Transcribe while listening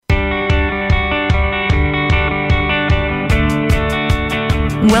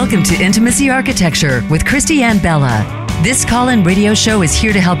Welcome to Intimacy Architecture with Christiane Bella. This call-in radio show is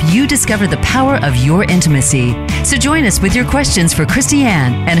here to help you discover the power of your intimacy. So join us with your questions for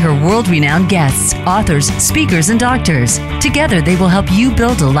Christiane and her world-renowned guests, authors, speakers, and doctors. Together, they will help you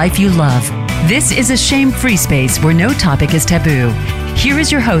build a life you love. This is a shame-free space where no topic is taboo. Here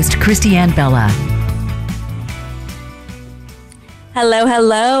is your host, Christiane Bella.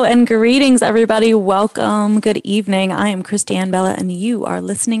 Hello, and greetings, everybody. Welcome. Good evening. I am Christiane Bella, and you are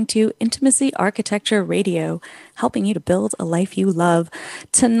listening to Intimacy Architecture Radio, helping you to build a life you love.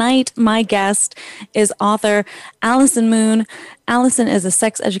 Tonight, my guest is author Allison Moon. Allison is a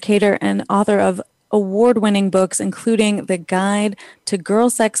sex educator and author of award-winning books, including The Guide to Girl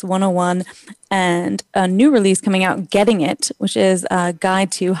Sex 101 and a new release coming out, Getting It, which is a guide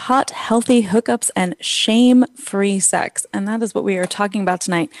to hot, healthy hookups and shame-free sex. And that is what we are talking about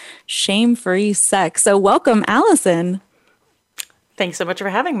tonight, shame-free sex. So welcome, Allison. Thanks so much for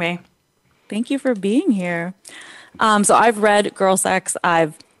having me. Thank you for being here. So I've read Girl Sex.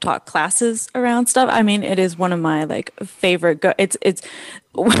 I've taught classes around stuff. I mean, it is one of my favorite. It's.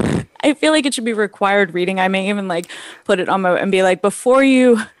 I feel like it should be required reading. I may even put it on and be like, before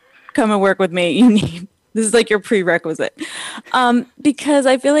you come and work with me, you need this is your prerequisite, because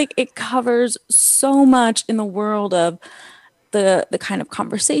I feel like it covers so much in the world of the kind of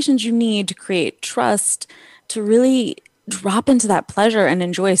conversations you need to create trust, to really drop into that pleasure and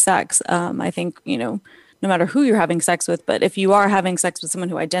enjoy sex. I think no matter who you're having sex with, but if you are having sex with someone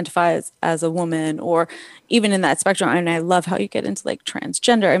who identifies as a woman or even in that spectrum, and I love how you get into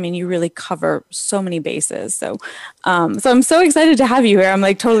transgender. I mean, you really cover so many bases. So I'm so excited to have you here. I'm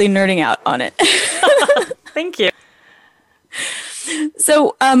totally nerding out on it. Thank you.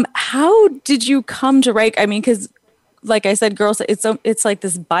 So how did you come to write? I mean, because like I said, girls, it's like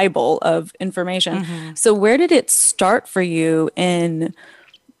this Bible of information. Mm-hmm. So where did it start for you in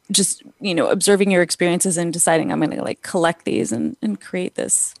just, observing your experiences and deciding I'm going to collect these and create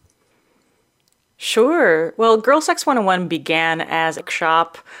this? Sure. Well, Girl Sex 101 began as a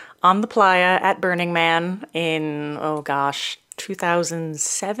workshop on the playa at Burning Man in,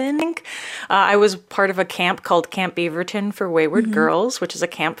 2007, I think. I was part of a camp called Camp Beaverton for Wayward Girls, which is a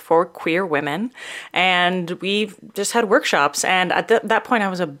camp for queer women. And we just had workshops. And at that point, I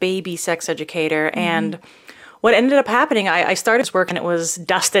was a baby sex educator. And what ended up happening, I started this work and it was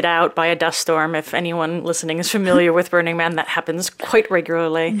dusted out by a dust storm. If anyone listening is familiar with Burning Man, that happens quite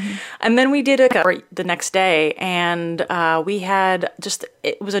regularly. Mm-hmm. And then we did it the next day, and we had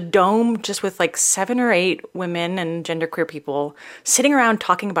it was a dome just with 7 or 8 women and genderqueer people sitting around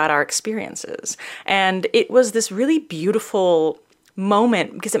talking about our experiences. And it was this really beautiful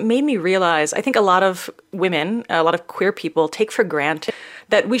moment because it made me realize, I think a lot of women, a lot of queer people take for granted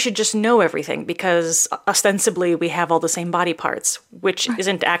that we should just know everything because ostensibly we have all the same body parts, which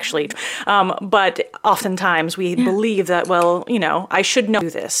isn't actually. But oftentimes we believe that, I should know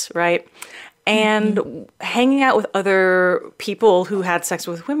this, right? And hanging out with other people who had sex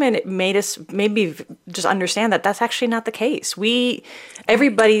with women, it made me just understand that that's actually not the case.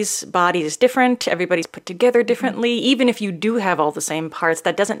 Everybody's body is different. Everybody's put together differently. Even if you do have all the same parts,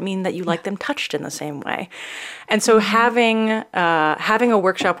 that doesn't mean that you like them touched in the same way. And so having a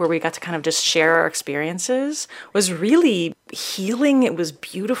workshop where we got to kind of just share our experiences was really healing. It was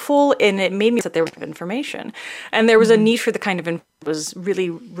beautiful, and it made me that there was information, and there was a need for the kind of was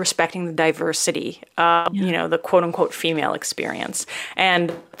really respecting the diversity, the quote unquote female experience.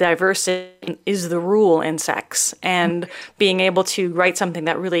 And diversity is the rule in sex. And being able to write something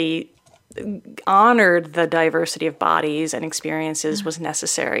that really honored the diversity of bodies and experiences was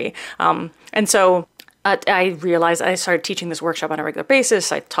necessary. And so I realized I started teaching this workshop on a regular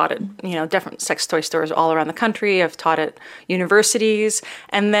basis. I taught it, different sex toy stores all around the country. I've taught at universities.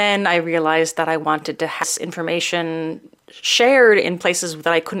 And then I realized that I wanted to have information shared in places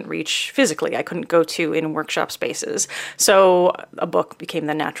that I couldn't reach physically. I couldn't go to in workshop spaces. So a book became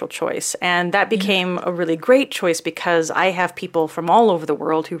the natural choice. And that became a really great choice because I have people from all over the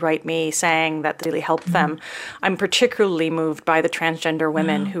world who write me saying that really helped them. I'm particularly moved by the transgender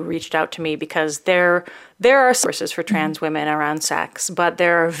women who reached out to me because there are sources for trans women around sex, but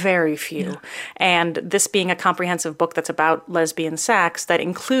there are very few. Yeah. And this being a comprehensive book that's about lesbian sex that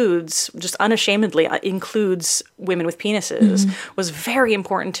includes, just unashamedly includes women with penises was very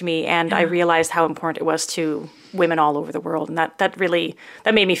important to me. And I realized how important it was to women all over the world. And that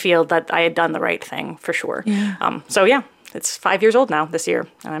made me feel that I had done the right thing for sure. Yeah. It's 5 years old now this year,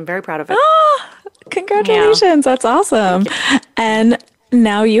 and I'm very proud of it. Congratulations. Yeah. That's awesome. And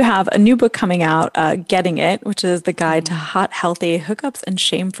now you have a new book coming out, Getting It, which is the guide to hot, healthy hookups and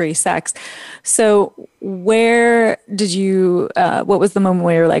shame-free sex. So where did you, what was the moment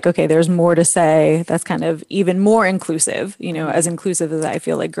where you're like, okay, there's more to say that's kind of even more inclusive, as inclusive as I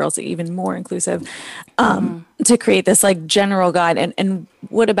feel like girls are even more inclusive, to create this like general guide? And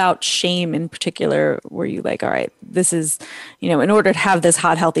what about shame in particular? Were you like, all right, this is, in order to have this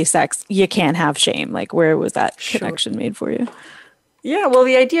hot, healthy sex, you can't have shame. Like, where was that connection made for you? Yeah, well,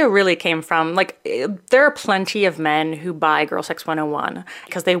 the idea really came from, there are plenty of men who buy Girl Sex 101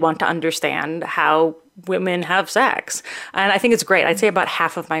 because they want to understand how women have sex. And I think it's great. I'd say about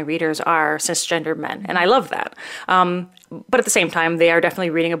half of my readers are cisgender men, and I love that. But at the same time, they are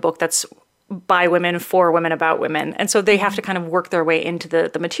definitely reading a book that's by women, for women, about women. And so they have to kind of work their way into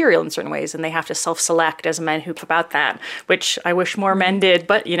the material in certain ways, and they have to self-select as men who about that, which I wish more men did,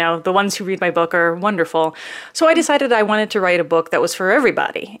 but the ones who read my book are wonderful. So I decided I wanted to write a book that was for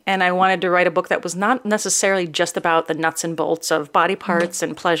everybody, and I wanted to write a book that was not necessarily just about the nuts and bolts of body parts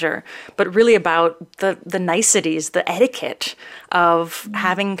and pleasure, but really about the niceties, the etiquette of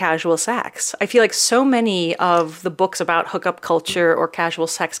having casual sex. I feel like so many of the books about hookup culture or casual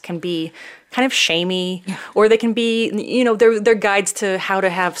sex can be kind of shamey, or they can be, they're guides to how to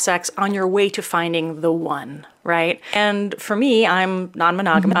have sex on your way to finding the one, right? And for me, I'm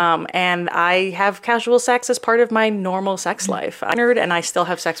non-monogamous, and I have casual sex as part of my normal sex life. I'm nerd, and I still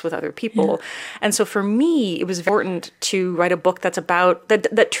have sex with other people. And so for me, it was important to write a book that's about,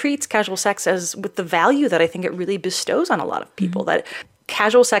 that treats casual sex as with the value that I think it really bestows on a lot of people, that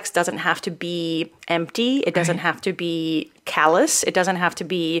casual sex doesn't have to be empty. It doesn't have to be callous. It doesn't have to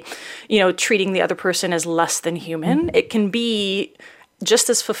be, treating the other person as less than human. It can be just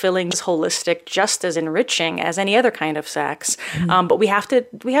as fulfilling, as holistic, just as enriching as any other kind of sex. But we have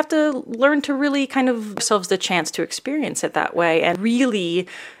to learn to really kind of give ourselves the chance to experience it that way and really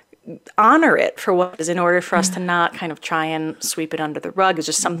honor it for what it is, in order for us to not kind of try and sweep it under the rug. It's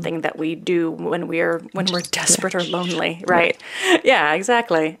just something that we do when we're desperate or lonely, right? Yeah,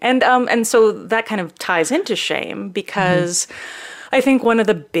 exactly. And so that kind of ties into shame, because I think one of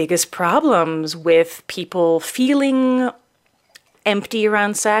the biggest problems with people feeling empty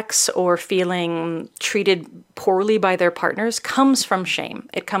around sex or feeling treated poorly by their partners comes from shame.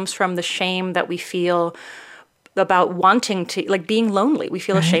 It comes from the shame that we feel about wanting to, being lonely. We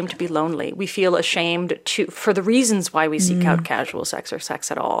feel ashamed to be lonely. We feel ashamed for the reasons why we seek out casual sex or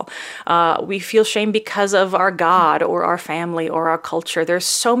sex at all. We feel shame because of our God or our family or our culture. There's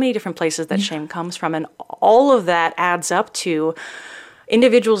so many different places that shame comes from, and all of that adds up to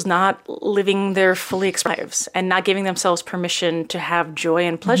individuals not living their fully expressed lives and not giving themselves permission to have joy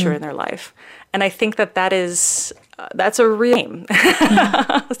and pleasure in their life. And I think that's a real shame.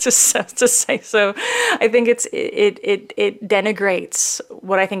 Just to say so. I think it denigrates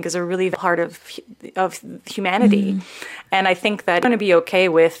what I think is a really part of humanity. And I think that we're going to be okay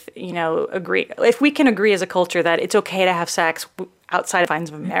with, agree. If we can agree as a culture that it's okay to have sex outside of lines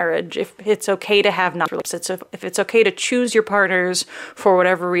of marriage, if it's okay to have non-relationships, if it's okay to choose your partners for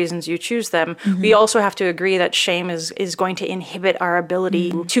whatever reasons you choose them, we also have to agree that shame is going to inhibit our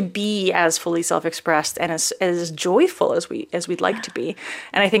ability to be as fully self-expressed and as joyful as we'd like to be.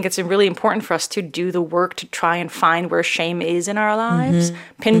 And I think it's really important for us to do the work to try and find where shame is in our lives,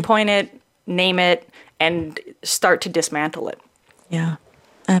 pinpoint it, name it, and start to dismantle it. Yeah.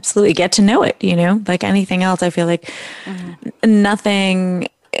 Absolutely. Get to know it, like anything else. I feel like nothing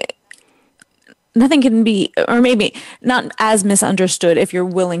can be, or maybe not as misunderstood if you're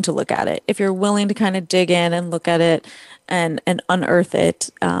willing to look at it. If you're willing to kind of dig in and look at it and unearth it,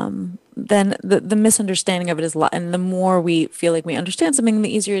 then the misunderstanding of it is a lot. And the more we feel like we understand something, the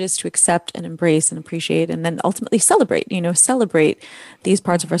easier it is to accept and embrace and appreciate, and then ultimately celebrate these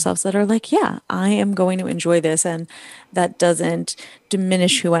parts of ourselves that are like, yeah, I am going to enjoy this. And that doesn't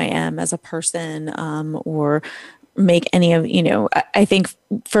diminish who I am as a person, or make any of, I think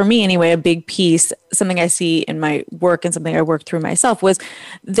for me anyway, a big piece, something I see in my work and something I worked through myself, was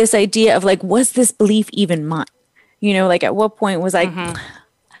this idea of was this belief even mine? At what point was I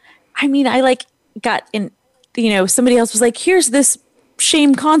got in, somebody else was like, here's this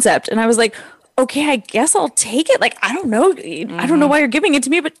shame concept. And I was like, okay, I guess I'll take it. I don't know. I don't know why you're giving it to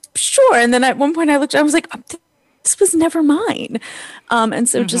me, but sure. And then at one point I looked, I was like, this was never mine. And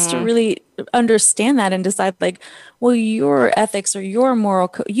so just to really understand that and decide well, your ethics or your moral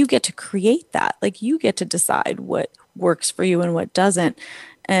code, you get to create that. You get to decide what works for you and what doesn't.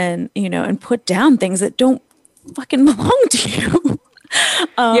 And, and put down things that don't fucking belong to you.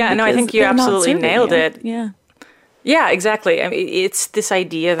 I think you absolutely nailed it. Yeah. Yeah, exactly. I mean, it's this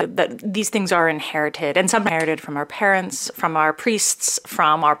idea that these things are inherited, and some inherited from our parents, from our priests,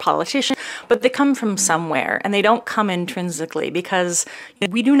 from our politicians, but they come from somewhere, and they don't come intrinsically because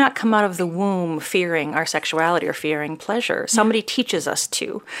we do not come out of the womb fearing our sexuality or fearing pleasure. Somebody teaches us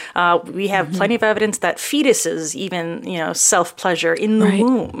to. We have plenty of evidence that fetuses even, self-pleasure in the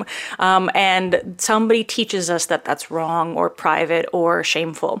womb, and somebody teaches us that that's wrong or private or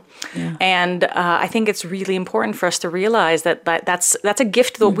shameful. Yeah. And I think it's really important for us to realize that's a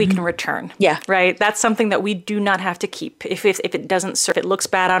gift that we can return. Yeah. Right? That's something that we do not have to keep. If it doesn't serve, if it looks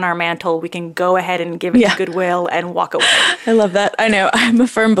bad on our mantle, we can go ahead and give it to Goodwill and walk away. I love that. I know. I'm a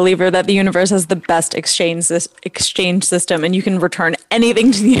firm believer that the universe has the best exchange system, and you can return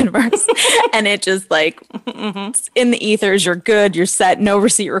anything to the universe. And it just it's in the ethers, you're good, you're set, no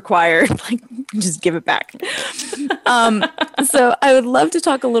receipt required. Just give it back. So I would love to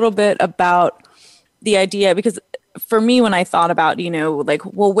talk a little bit about the idea, because for me, when I thought about,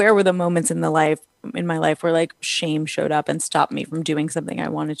 where were the moments in my life where shame showed up and stopped me from doing something I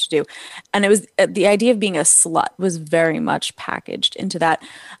wanted to do. And it was the idea of being a slut was very much packaged into that.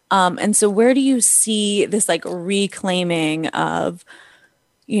 And so where do you see this reclaiming of,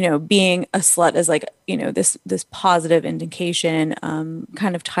 being a slut as this positive indication,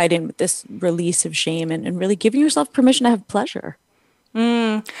 kind of tied in with this release of shame and really giving yourself permission to have pleasure?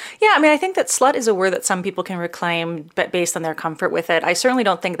 Yeah, I mean, I think that slut is a word that some people can reclaim, but based on their comfort with it. I certainly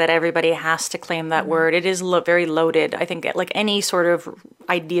don't think that everybody has to claim that word. It is very loaded. I think like any sort of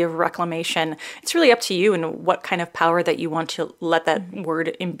idea of reclamation, it's really up to you and what kind of power that you want to let that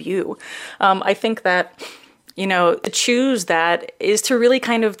word imbue. I think that to choose that is to really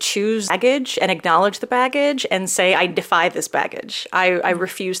kind of choose baggage and acknowledge the baggage and say, I defy this baggage. I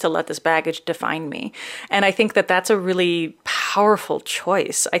refuse to let this baggage define me. And I think that that's a really powerful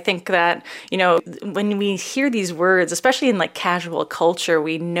choice. I think that, when we hear these words, especially in casual culture,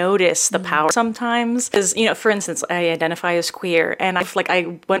 we notice the power sometimes. Because, for instance, I identify as queer, and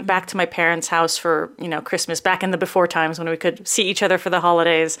I went back to my parents' house for, Christmas back in the before times when we could see each other for the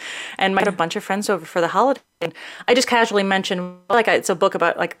holidays. And I had a bunch of friends over for the holiday. And I just casually mentioned, it's a book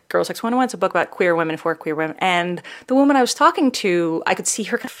about Girl Sex 101. It's a book about queer women for queer women. And the woman I was talking to, I could see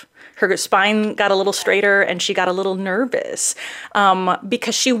her spine got a little straighter and she got a little nervous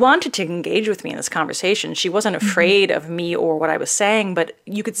because she wanted to engage with me in this conversation. She wasn't afraid of me or what I was saying, but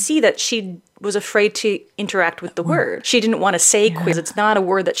you could see that she was afraid to interact with the word. She didn't want to say queer. It's not a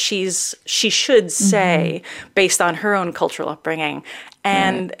word that she should say based on her own cultural upbringing.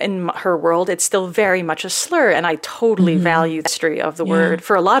 And in her world, it's still very much a slur. And I totally value the history of the word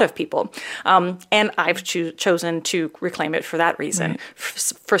for a lot of people. And I've chosen to reclaim it for that reason.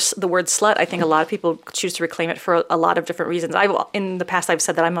 For the word slut, I think a lot of people choose to reclaim it for a lot of different reasons. In the past, I've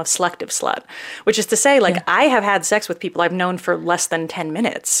said that I'm a selective slut, which is to say, I have had sex with people I've known for less than 10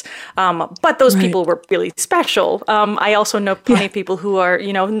 minutes. But those people were really special. I also know plenty of people who are,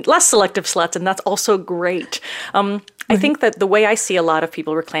 less selective sluts, and that's also great. I think that the way I see a lot of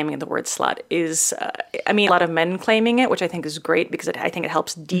people reclaiming the word slut is, a lot of men claiming it, which I think is great because I think it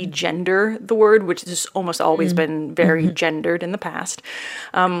helps de-gender the word, which has almost always been very gendered in the past.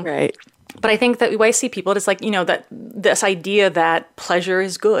 Right. But I think that the way I see people, it's that this idea that pleasure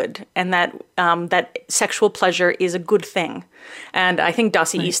is good and that that sexual pleasure is a good thing. And I think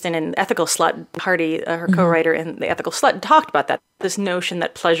Dossie Easton in Ethical Slut, Hardy, her co-writer in The Ethical Slut, talked about that, this notion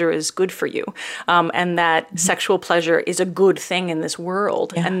that pleasure is good for you and that sexual pleasure is a good thing in this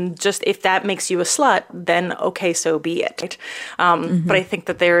world. Yeah. And just if that makes you a slut, then okay, so be it. But I think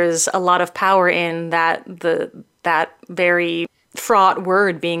that there is a lot of power in that very fraught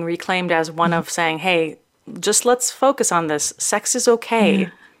word being reclaimed as one of saying, hey, just let's focus on this. Sex is okay.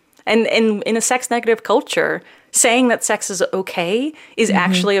 And in a sex negative culture, saying that sex is okay is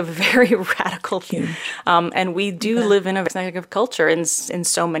actually a very radical thing. And we do live in a sex negative culture in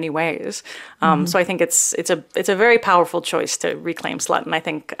so many ways. So I think it's a very powerful choice to reclaim slut. And I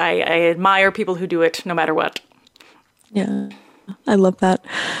think I admire people who do it no matter what. Yeah, I love that.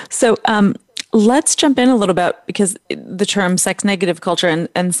 So, let's jump in a little bit because the term sex negative culture,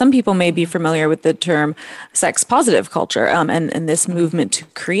 and some people may be familiar with the term sex positive culture, and this movement to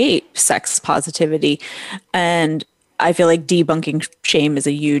create sex positivity. And I feel like debunking shame is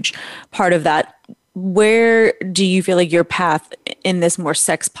a huge part of that. Where do you feel like your path in this more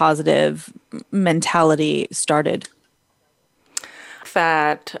sex positive mentality started?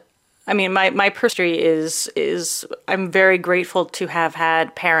 My history is I'm very grateful to have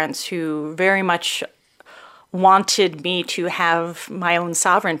had parents who very much wanted me to have my own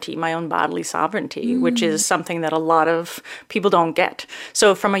sovereignty, my own bodily sovereignty, which is something that a lot of people don't get.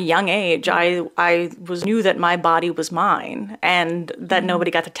 So from a young age, I knew that my body was mine and that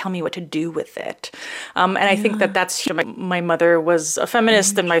nobody got to tell me what to do with it. And I think that's, my mother was a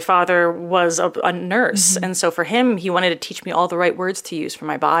feminist and my father was a nurse. And so for him, he wanted to teach me all the right words to use for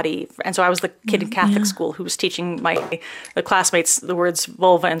my body. And so I was the kid in Catholic school who was teaching the classmates the words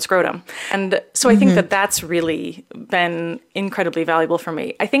vulva and scrotum. And so I think that's really been incredibly valuable for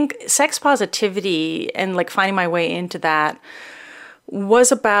me. I think sex positivity and like finding my way into that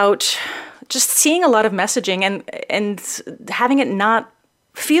was about just seeing a lot of messaging and having it not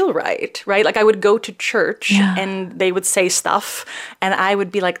feel right? Like I would go to church and they would say stuff and I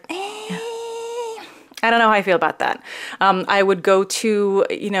would be like, I don't know how I feel about that. I would go to,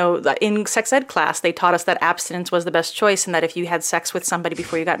 in sex ed class, they taught us that abstinence was the best choice and that if you had sex with somebody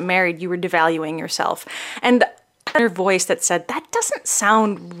before you got married, you were devaluing yourself. And another voice that said, that doesn't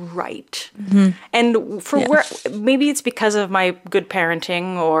sound right. And maybe it's because of my good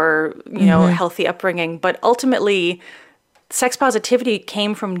parenting or, healthy upbringing, but ultimately sex positivity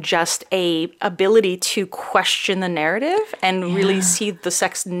came from just a ability to question the narrative and really see the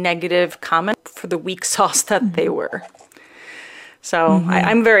sex negative comment for the weak sauce that they were. So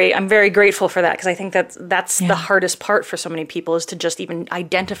I'm very grateful for that because I think that's the hardest part for so many people is to just even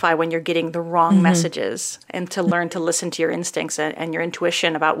identify when you're getting the wrong messages and to learn to listen to your instincts and your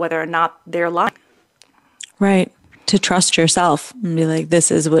intuition about whether or not they're lying. Right. To trust yourself and be like, this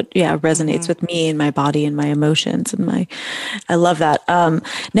is what resonates with me and my body and my emotions and I love that.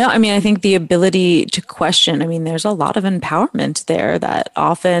 I think the ability to question, there's a lot of empowerment there that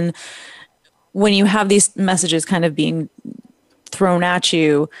often when you have these messages kind of being thrown at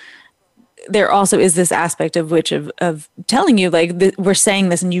you, there also is this aspect of telling you like we're saying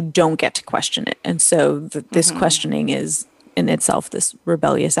this and you don't get to question it. And so this questioning is in itself this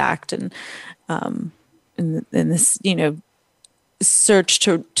rebellious act and this, search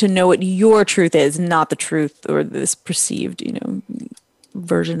to know what your truth is, not the truth or this perceived,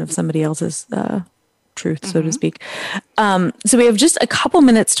 version of somebody else's truth, so to speak. So we have just a couple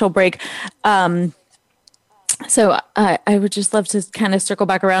minutes till break. So I would just love to kind of circle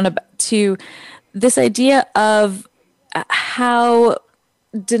back around to this idea of how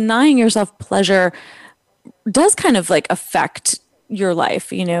denying yourself pleasure does kind of like affect your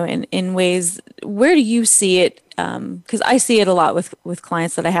life, in ways. Where do you see it? Because I see it a lot with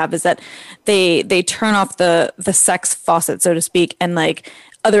clients that I have is that they turn off the sex faucet, so to speak, and like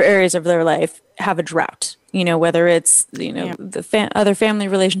other areas of their life have a drought, whether it's, the other family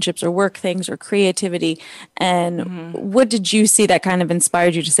relationships or work things or creativity. And what did you see that kind of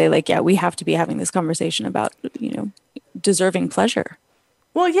inspired you to say like, we have to be having this conversation about, deserving pleasure?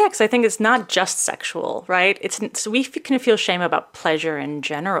 Well, yeah, because I think it's not just sexual, right? So we can feel shame about pleasure in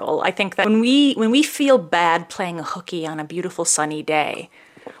general. I think that when we feel bad playing a hooky on a beautiful sunny day,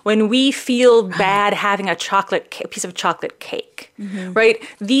 when we feel bad having a piece of chocolate cake, right?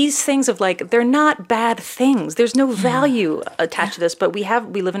 These things of like, they're not bad things. There's no value attached to this, but we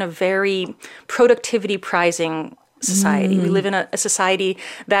live in a very productivity prizing society. We live in a society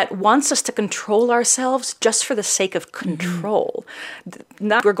that wants us to control ourselves just for the sake of control.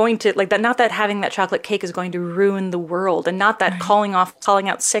 Not that having that chocolate cake is going to ruin the world, and not that calling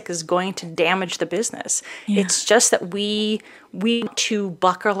out sick is going to damage the business. It's just that we to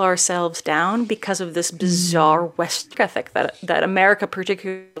buckle ourselves down because of this bizarre Western ethic that America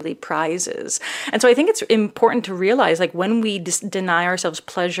particularly prizes. And so I think it's important to realize, like, when we deny ourselves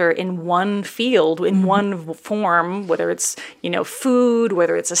pleasure in one field, in one form, whether it's, food,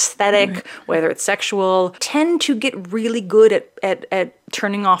 whether it's aesthetic, whether it's sexual, tend to get really good at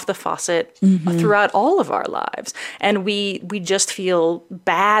turning off the faucet throughout all of our lives. And we just feel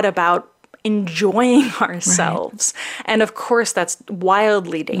bad about enjoying ourselves. Right. And of course, that's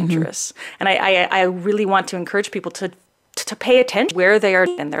wildly dangerous. And I really want to encourage people to pay attention where they are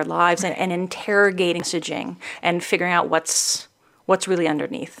in their lives and interrogating messaging and figuring out what's really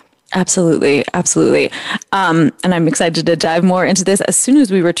underneath. Absolutely. Absolutely. And I'm excited to dive more into this as soon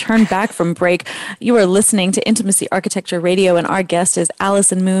as we return back from break. You are listening to Intimacy Architecture Radio, and our guest is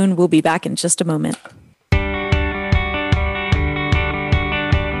Allison Moon. We'll be back in just a moment.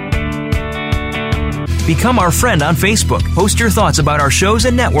 Become our friend on Facebook. Post your thoughts about our shows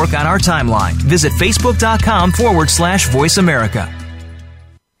and network on our timeline. Visit Facebook.com/Voice America.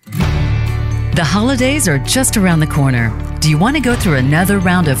 The holidays are just around the corner. Do you want to go through another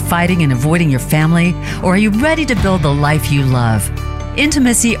round of fighting and avoiding your family? Or are you ready to build the life you love?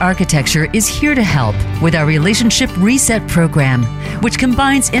 Intimacy Architecture is here to help with our Relationship Reset program, which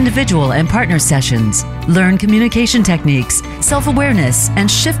combines individual and partner sessions. Learn communication techniques, self-awareness,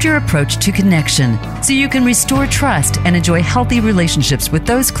 and shift your approach to connection so you can restore trust and enjoy healthy relationships with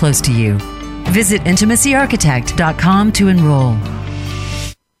those close to you. Visit intimacyarchitect.com to enroll.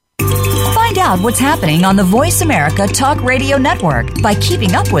 Find out what's happening on the Voice America Talk Radio Network by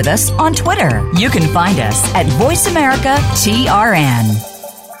keeping up with us on Twitter. You can find us at Voice America TRN.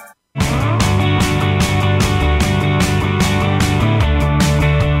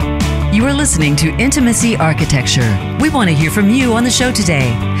 You are listening to Intimacy Architecture. We want to hear from you on the show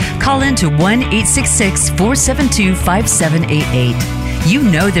today. Call in to 1-866-472-5788. You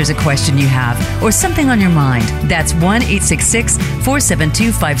know there's a question you have or something on your mind. That's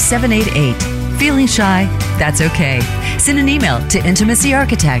 1-866-472-5788. Feeling shy? That's okay. Send an email to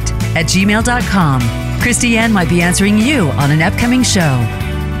intimacyarchitect@gmail.com. Christy Ann might be answering you on an upcoming show.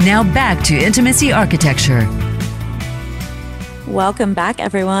 Now back to Intimacy Architecture. Welcome back,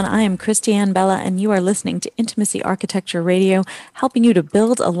 everyone. I am Christy Ann Bella, and you are listening to Intimacy Architecture Radio, helping you to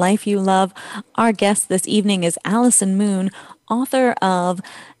build a life you love. Our guest this evening is Allison Moon, author of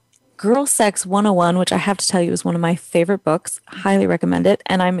Girl Sex 101, which I have to tell you is one of my favorite books. Highly recommend it.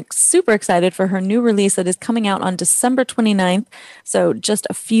 And I'm super excited for her new release that is coming out on December 29th, so just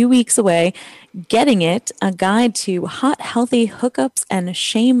a few weeks away. Getting It, a guide to hot, healthy hookups and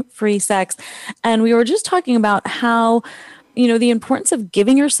shame-free sex. And we were just talking about how, you know, the importance of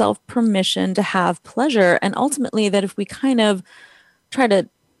giving yourself permission to have pleasure, and ultimately that if we kind of try to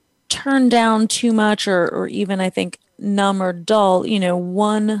turn down too much or even, I think, numb or dull, you know,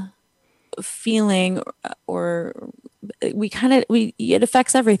 one feeling, or it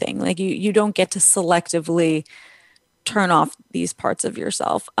affects everything. Like you don't get to selectively turn off these parts of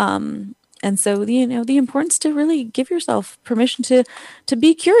yourself. And so, you know, the importance to really give yourself permission to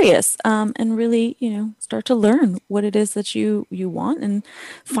be curious, and really, you know, start to learn what it is that you want, and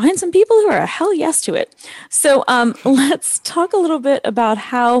find some people who are a hell yes to it. So let's talk a little bit about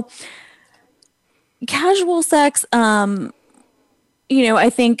how casual sex, you know, I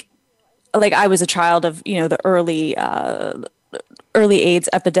think, like, I was a child of, you know, the early AIDS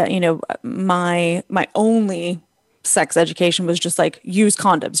epidemic. You know, my only sex education was just like, use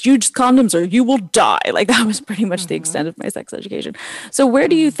condoms or you will die. Like, that was pretty much the extent of my sex education. So where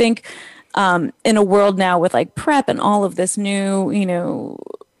do you think, in a world now with like PrEP and all of this new, you know,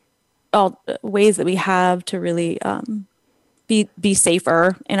 all ways that we have to really be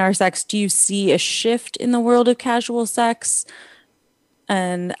safer in our sex, do you see a shift in the world of casual sex?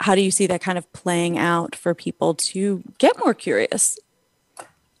 And how do you see that kind of playing out for people to get more curious?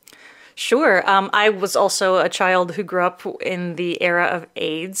 Sure. I was also a child who grew up in the era of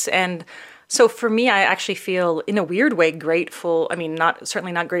AIDS. And so for me, I actually feel in a weird way grateful. I mean,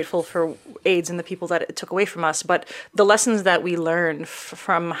 certainly not grateful for AIDS and the people that it took away from us, but the lessons that we learned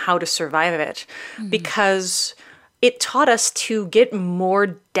from how to survive it, because it taught us to get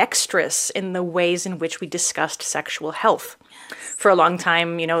more dexterous in the ways in which we discussed sexual health. For a long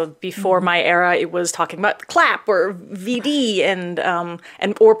time, you know, before my era, it was talking about CLAP or VD and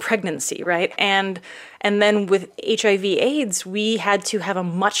or pregnancy, right? And then with HIV/AIDS, we had to have a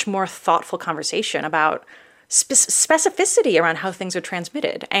much more thoughtful conversation about specificity around how things are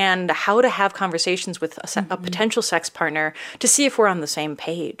transmitted and how to have conversations with a potential sex partner to see if we're on the same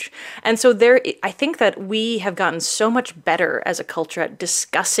page. And so I think that we have gotten so much better as a culture at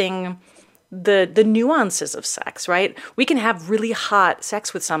discussing the nuances of sex, right? We can have really hot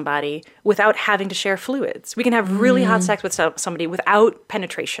sex with somebody without having to share fluids. We can have really hot sex with somebody without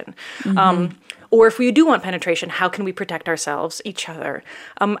penetration. Or if we do want penetration, how can we protect ourselves, each other?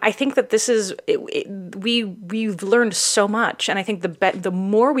 I think that this is, we've learned so much. And I think the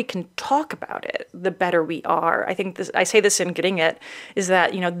more we can talk about it, the better we are. I think I say this in Getting It, is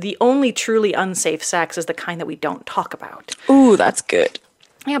that, you know, the only truly unsafe sex is the kind that we don't talk about. Ooh, that's good.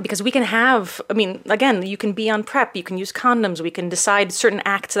 Yeah, because we can have, I mean, again, you can be on PrEP, you can use condoms, we can decide certain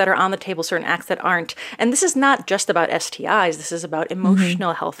acts that are on the table, certain acts that aren't. And this is not just about STIs, this is about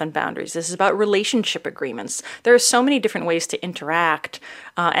emotional health and boundaries. This is about relationship agreements. There are so many different ways to interact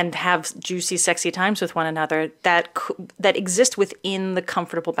and have juicy, sexy times with one another that exist within the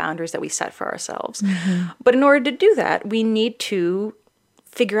comfortable boundaries that we set for ourselves. But in order to do that, we need to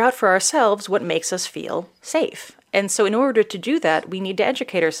figure out for ourselves what makes us feel safe. And so in order to do that, we need to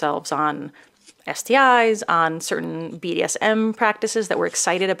educate ourselves on STIs, on certain BDSM practices that we're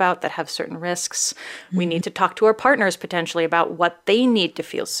excited about that have certain risks. We need to talk to our partners potentially about what they need to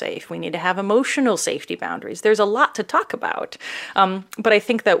feel safe. We need to have emotional safety boundaries. There's a lot to talk about. But I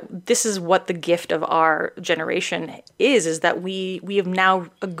think that this is what the gift of our generation is that we have now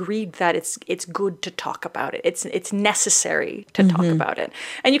agreed that it's good to talk about it. It's necessary to talk about it.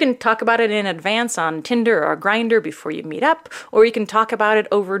 And you can talk about it in advance on Tinder or Grindr before you meet up, or you can talk about it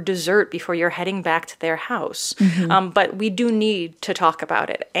over dessert before you're heading back to their house. But we do need to talk about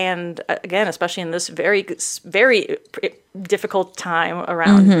it. And again, especially in this very, very difficult time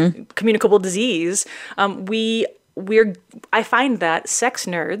around communicable disease, I find that sex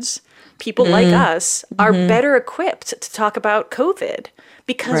nerds, people like us, are better equipped to talk about COVID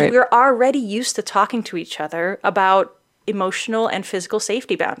because we're already used to talking to each other about emotional and physical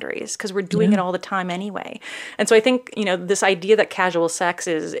safety boundaries because we're doing it all the time anyway. And so I think, this idea that casual sex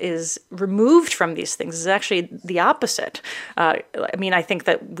is removed from these things is actually the opposite. I think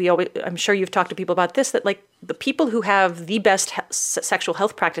that I'm sure you've talked to people about this, that like the people who have the best sexual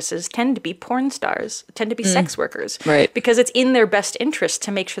health practices tend to be porn stars, tend to be sex workers, right? Because it's in their best interest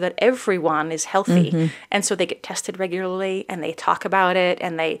to make sure that everyone is healthy, and so they get tested regularly and they talk about it,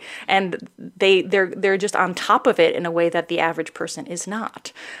 and they're just on top of it in a way that the average person is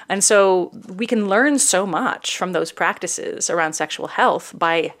not. And so we can learn so much from those practices around sexual health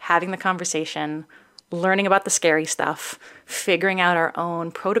by having the conversation, learning about the scary stuff, figuring out our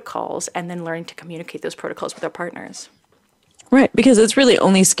own protocols, and then learning to communicate those protocols with our partners. Right, because it's really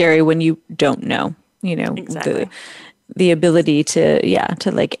only scary when you don't know, exactly. The ability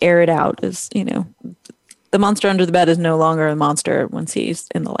to like air it out is, the monster under the bed is no longer a monster once he's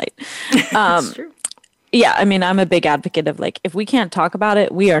in the light. That's true. Yeah, I'm a big advocate of like, if we can't talk about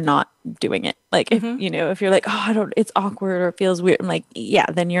it, we are not doing it. Like, if you're like, it's awkward or it feels weird, I'm like, yeah,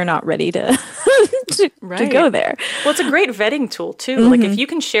 then you're not ready to to go there. Well, it's a great vetting tool too. Like, if you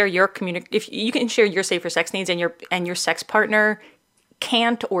can share if you can share your safer sex needs and your sex partner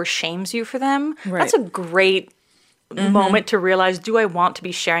can't or shames you for them, that's a great moment to realize, do I want to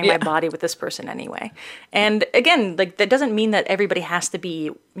be sharing my body with this person anyway? And again, like, that doesn't mean that everybody has to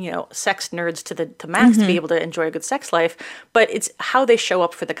be, sex nerds to max to be able to enjoy a good sex life, but it's how they show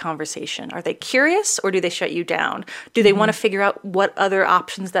up for the conversation. Are they curious, or do they shut you down? Do they want to figure out what other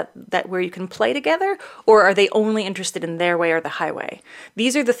options that where you can play together, or are they only interested in their way or the highway?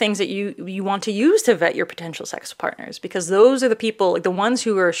 These are the things that you want to use to vet your potential sex partners, because those are the people, like the ones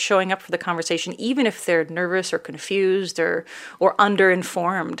who are showing up for the conversation, even if they're nervous or confused or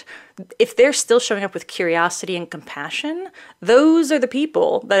underinformed. If they're still showing up with curiosity and compassion, those are the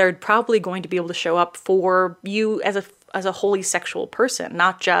people that are probably going to be able to show up for you as a wholly sexual person,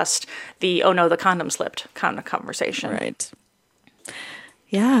 not just the, oh no, the condom slipped kind of conversation. Right.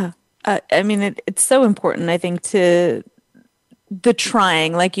 Yeah. It's so important, I think, to the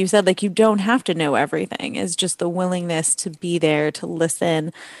trying, like you said, like you don't have to know everything. It's just the willingness to be there, to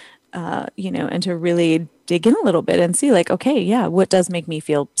listen, and to really dig in a little bit and see like, okay, yeah, what does make me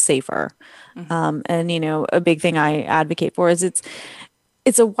feel safer? And, a big thing I advocate for is it's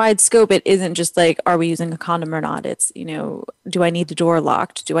a wide scope. It isn't just like, are we using a condom or not? It's, do I need the door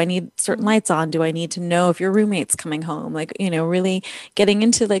locked? Do I need certain lights on? Do I need to know if your roommate's coming home? Like, really getting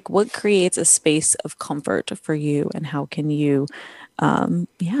into like what creates a space of comfort for you, and how can you,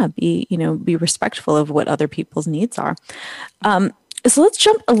 be respectful of what other people's needs are. So let's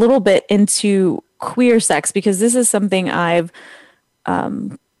jump a little bit into queer sex, because this is something I've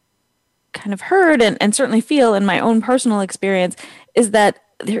kind of heard and certainly feel in my own personal experience, is that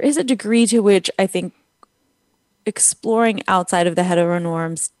there is a degree to which I think exploring outside of the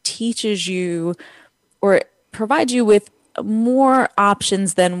heteronorms teaches you or provides you with more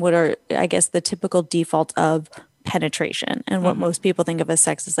options than what are, I guess, the typical default of penetration and what most people think of as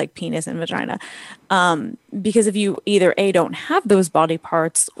sex is like penis and vagina. Because if you either don't have those body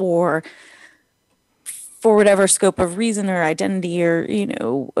parts, or for whatever scope of reason or identity, or,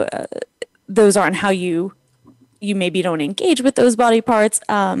 those aren't how you maybe don't engage with those body parts,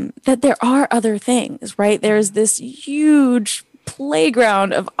 that there are other things, right? There's this huge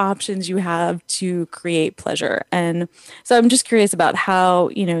playground of options you have to create pleasure. And so I'm just curious about how,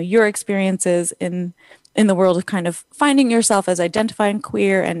 your experiences in the world of kind of finding yourself as identifying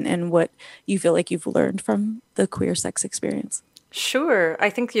queer, and what you feel like you've learned from the queer sex experience. Sure. I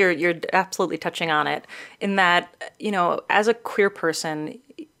think you're absolutely touching on it, in that, as a queer person,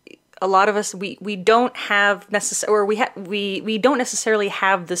 a lot of us, we don't have we don't necessarily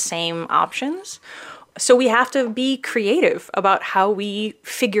have the same options, So we have to be creative about how we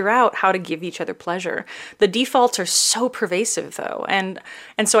figure out how to give each other pleasure. The defaults are so pervasive, though, and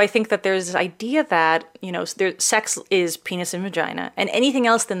so I think that there's this idea that sex is penis and vagina, and anything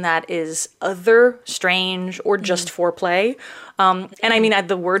else than that is other, strange, or just foreplay. And I mean,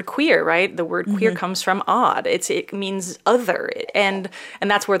 the word queer, right? The word queer comes from odd. It means other, and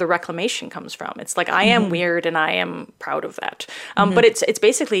that's where the reclamation comes from. It's like, I am weird, and I am proud of that. But it's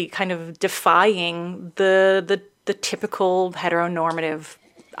basically kind of defying the typical heteronormative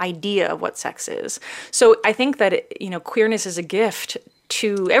idea of what sex is. So I think that queerness is a gift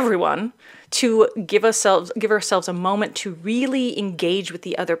to everyone, to give ourselves a moment to really engage with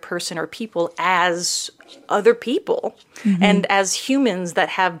the other person or people as other people and as humans that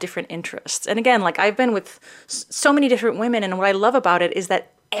have different interests. And again, like, I've been with so many different women, and what I love about it is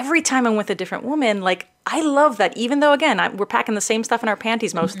that every time I'm with a different woman, like, I love that even though, again, we're packing the same stuff in our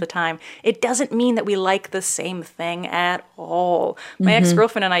panties most of the time, it doesn't mean that we like the same thing at all. My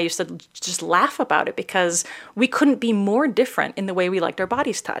ex-girlfriend and I used to just laugh about it because we couldn't be more different in the way we liked our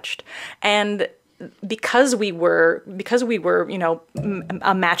bodies touched. And because we were,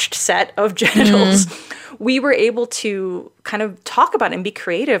 a matched set of genitals, we were able to kind of talk about it and be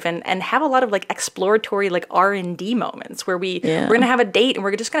creative and have a lot of like exploratory, like R&D moments where we're going to have a date and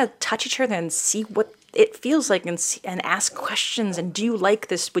we're just going to touch each other and see what it feels like and ask questions. And do you like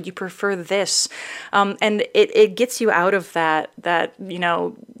this? Would you prefer this? And it gets you out of that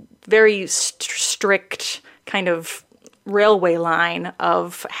very strict kind of railway line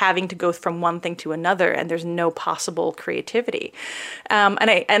of having to go from one thing to another, and there's no possible creativity. And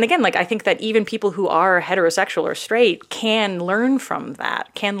again, like, I think that even people who are heterosexual or straight can learn from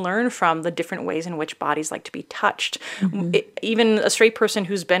that, can learn from the different ways in which bodies like to be touched. Even a straight person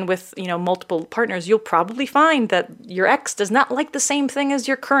who's been with, multiple partners, you'll probably find that your ex does not like the same thing as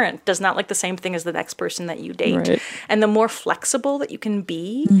your current, does not like the same thing as the next person that you date. Right. And the more flexible that you can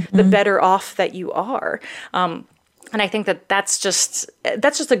be, the better off that you are. And I think that that's just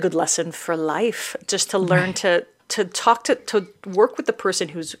a good lesson for life, just to learn to talk to work with the person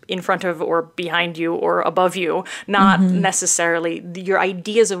who's in front of or behind you or above you, not necessarily your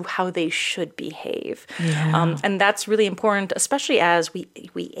ideas of how they should behave. Yeah. And that's really important, especially as we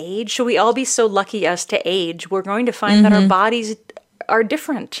age. Should we all be so lucky as to age, we're going to find that our bodies are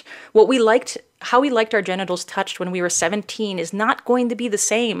different. How we liked our genitals touched when we were 17 is not going to be the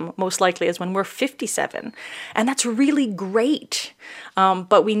same, most likely, as when we're 57. And that's really great.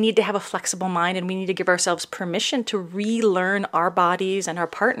 But we need to have a flexible mind, and we need to give ourselves permission to relearn our bodies and our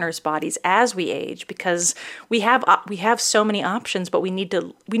partner's bodies as we age, because we have so many options, but we need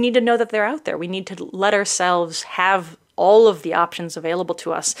to know that they're out there. We need to let ourselves have all of the options available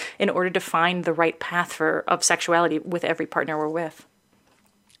to us in order to find the right path of sexuality with every partner we're with.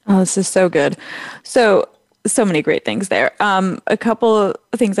 Oh, this is so good. So many great things there. A couple of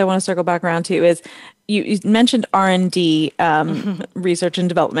things I want to circle back around to is you mentioned R&D, research and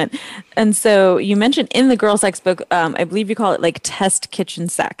development. And so you mentioned in the Girl Sex book, I believe you call it like test kitchen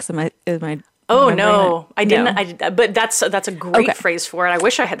sex. Oh, no, I didn't. No. But that's a great phrase for it. I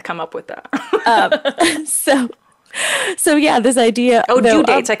wish I had come up with that. So yeah, this idea. Oh, due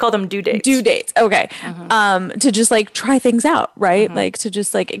dates. I call them due dates. Due dates. Okay. To just like try things out, right? Like to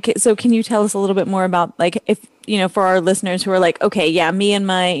just like. So can you tell us a little bit more about like if for our listeners who are like, okay, yeah, me and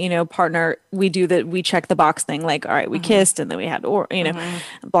my partner, we check the box thing. Like, all right, we kissed and then we had blah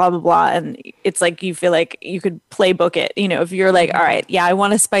blah blah, and it's like you feel like you could playbook it. If you're like, all right, yeah, I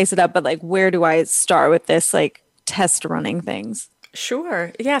want to spice it up, but like, where do I start with this like test running things?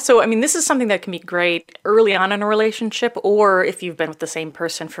 Sure. Yeah. So, I mean, this is something that can be great early on in a relationship, or if you've been with the same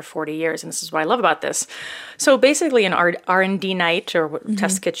person for 40 years. And this is what I love about this. So basically an R&D night or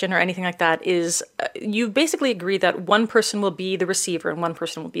test kitchen or anything like that is you basically agree that one person will be the receiver and one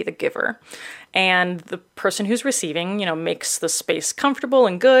person will be the giver. And the person who's receiving, makes the space comfortable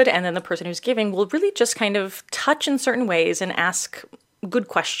and good. And then the person who's giving will really just kind of touch in certain ways and ask good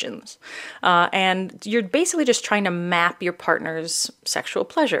questions. And you're basically just trying to map your partner's sexual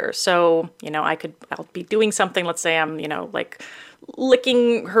pleasure. So, I'll be doing something, let's say I'm, like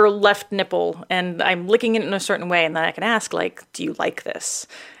licking her left nipple and I'm licking it in a certain way. And then I can ask, like, do you like this?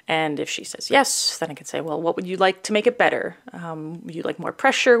 And if she says yes, then I can say, well, what would you like to make it better? Would you like more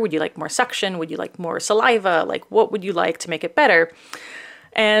pressure? Would you like more suction? Would you like more saliva? Like, what would you like to make it better?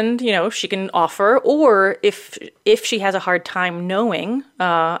 And, she can offer, or if she has a hard time knowing,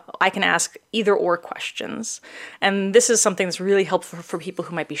 I can ask either or questions. And this is something that's really helpful for people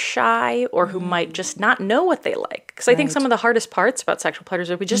who might be shy or who might just not know what they like. Because I think some of the hardest parts about sexual pleasure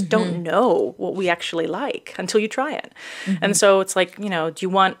is we just don't know what we actually like until you try it. And so it's like, do you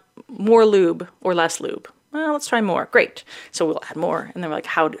want more lube or less lube? Well, let's try more. Great. So we'll add more. And then we're like,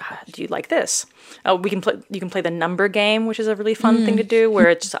 how do you like this? You can play the number game, which is a really fun thing to do, where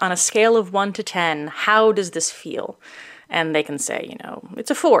it's on a scale of 1 to 10, how does this feel? And they can say,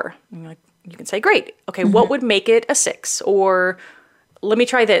 it's a 4. And you can say, great. Okay, what would make it a 6? Or let me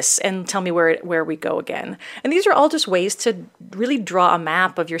try this and tell me where we go again. And these are all just ways to really draw a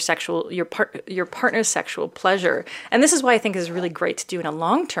map of your partner's sexual pleasure. And this is why I think is really great to do in a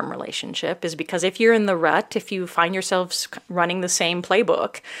long-term relationship, is because if you're in the rut, if you find yourselves running the same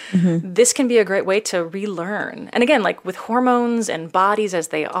playbook, this can be a great way to relearn. And again, like with hormones and bodies as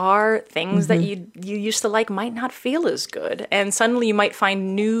they are, things that you used to like might not feel as good. And suddenly you might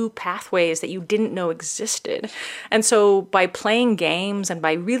find new pathways that you didn't know existed. And so by playing games and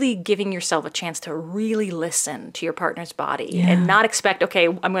by really giving yourself a chance to really listen to your partner's body and not expect, okay,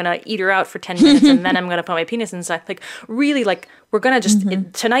 I'm going to eat her out for 10 minutes and then I'm going to put my penis inside. Like, really, like, we're going to just,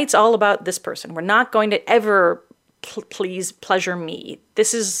 tonight's all about this person. We're not going to ever pleasure me.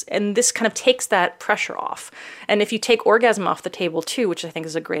 This kind of takes that pressure off. And if you take orgasm off the table too, which I think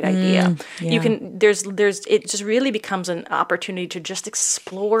is a great idea, you can, it just really becomes an opportunity to just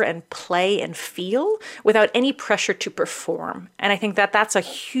explore and play and feel without any pressure to perform. And I think that's a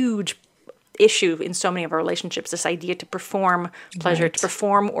huge issue in so many of our relationships, this idea to perform pleasure, to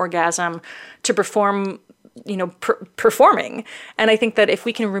perform orgasm, to perform performing. And I think that if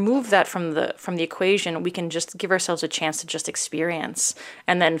we can remove that from the equation, we can just give ourselves a chance to just experience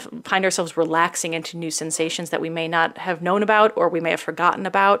and then find ourselves relaxing into new sensations that we may not have known about, or we may have forgotten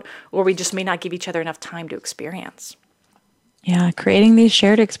about, or we just may not give each other enough time to experience. Yeah, creating these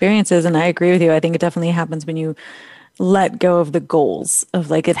shared experiences. And I agree with you. I think it definitely happens when you let go of the goals of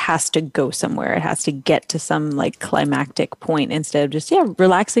like, it has to go somewhere. It has to get to some like climactic point instead of just,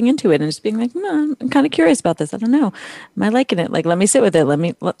 relaxing into it and just being like, I'm kind of curious about this. I don't know. Am I liking it? Like, let me sit with it.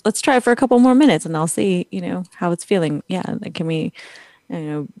 Let's try it for a couple more minutes and I'll see, how it's feeling. Yeah. Like, can we,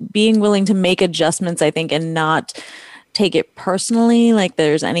 being willing to make adjustments, I think, and not take it personally, like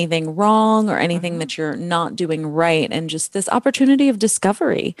there's anything wrong or anything that you're not doing right. And just this opportunity of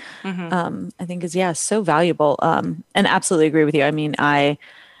discovery, I think is, so valuable. And absolutely agree with you. I mean, I'm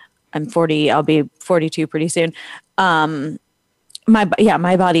 40, I'll be 42 pretty soon. My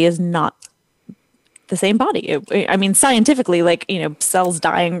body is not the same body. I mean, scientifically, like, cells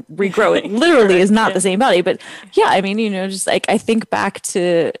dying, regrowing literally is not the same body. But just like, I think back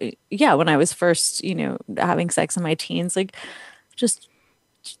to, when I was first, having sex in my teens, like just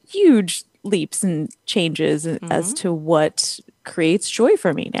huge leaps and changes as to what creates joy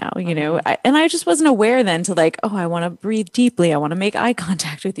for me now, and I just wasn't aware then to like, I want to breathe deeply. I want to make eye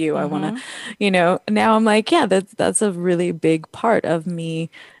contact with you. I want to, now I'm like, that's a really big part of me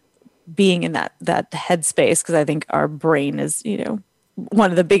being in that headspace, because I think our brain is, one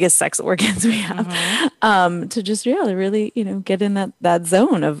of the biggest sex organs we have, to just really, get in that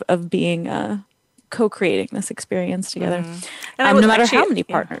zone of being co-creating this experience together. And no matter how many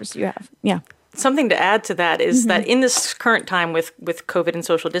partners you have. Yeah. Something to add to that is that in this current time with COVID and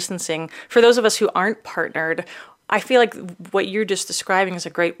social distancing, for those of us who aren't partnered, I feel like what you're just describing is a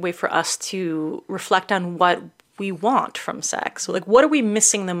great way for us to reflect on what we want from sex. So like, what are we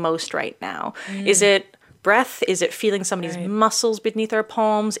missing the most right now? Is it breath? Is it feeling somebody's muscles beneath our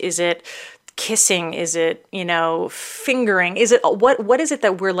palms? Is it kissing? Is it, fingering? Is it what is it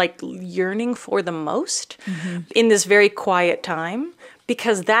that we're like yearning for the most in this very quiet time?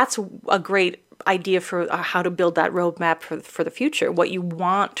 Because that's a great idea for how to build that roadmap for the future, what you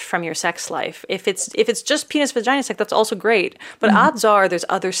want from your sex life. If it's just penis vagina sex, that's also great, but odds are there's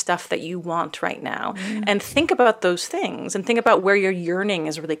other stuff that you want right now. And think about those things and think about where your yearning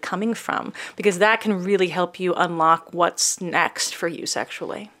is really coming from, because that can really help you unlock what's next for you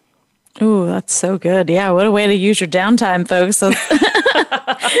sexually. Ooh, that's so good. Yeah, what a way to use your downtime, folks. So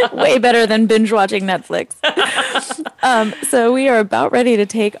way better than binge watching Netflix. So we are about ready to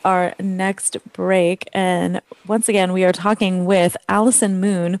take our next break. And once again, we are talking with Allison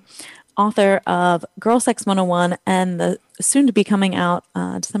Moon, author of Girl Sex 101 and the soon to be coming out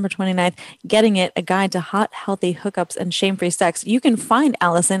December 29th, Getting It, A Guide to Hot, Healthy Hookups and Shame-Free Sex. You can find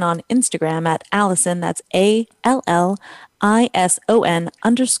Allison on Instagram at Allison, that's ALLISON_MOON,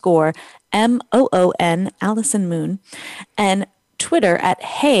 Allison Moon, and Twitter at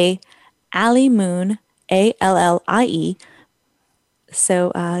Hey Allie Moon, ALLIE.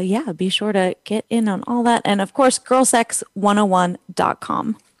 So be sure to get in on all that. And of course,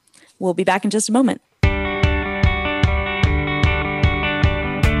 girlsex101.com. We'll be back in just a moment.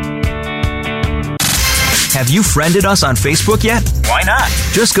 Have you friended us on Facebook yet? Why not?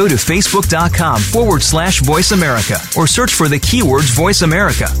 Just go to facebook.com/Voice America or search for the keywords Voice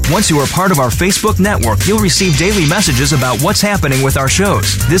America. Once you are part of our Facebook network, you'll receive daily messages about what's happening with our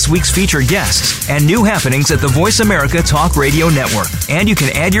shows, this week's featured guests, and new happenings at the Voice America Talk Radio Network. And you can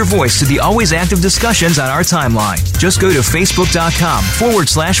add your voice to the always active discussions on our timeline. Just go to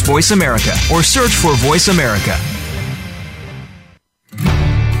facebook.com/Voice America or search for Voice America.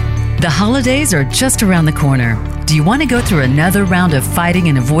 The holidays are just around the corner. Do you want to go through another round of fighting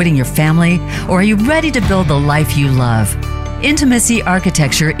and avoiding your family? Or are you ready to build the life you love? Intimacy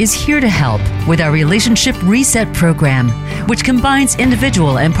Architecture is here to help with our Relationship Reset program, which combines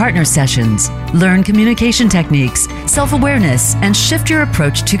individual and partner sessions. Learn communication techniques, self-awareness, and shift your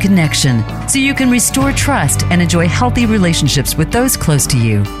approach to connection so you can restore trust and enjoy healthy relationships with those close to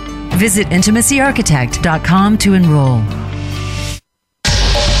you. Visit intimacyarchitect.com to enroll.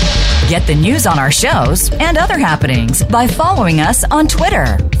 Get the news on our shows and other happenings by following us on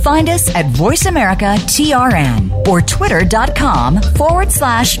Twitter. Find us at Voice America TRN or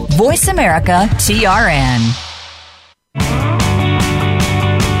twitter.com/Voice America TRN.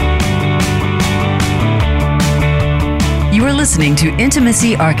 You are listening to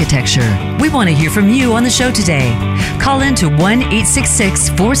Intimacy Architecture. We want to hear from you on the show today. Call in to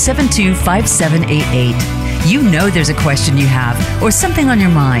 1-866-472-5788. You know there's a question you have or something on your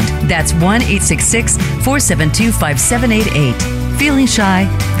mind. That's 1-866-472-5788. Feeling shy?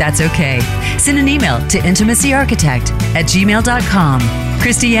 That's okay. Send an email to intimacyarchitect@gmail.com.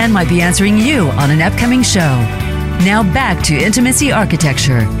 Christy Ann might be answering you on an upcoming show. Now back to Intimacy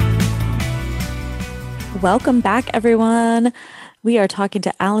Architecture. Welcome back, everyone. We are talking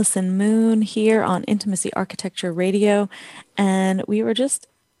to Allison Moon here on Intimacy Architecture Radio, and we were just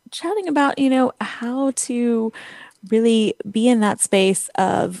chatting about, how to really be in that space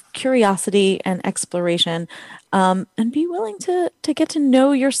of curiosity and exploration, and be willing to get to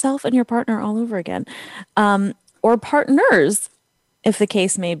know yourself and your partner all over again, or partners, if the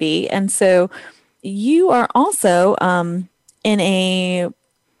case may be. And so you are also in a,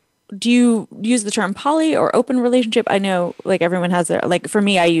 do you use the term poly or open relationship? I know like everyone has their, like for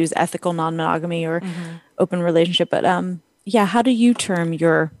me, I use ethical non-monogamy or open relationship, but how do you term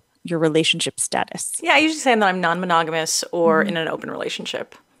your relationship status? Yeah, I usually say that I'm non-monogamous or in an open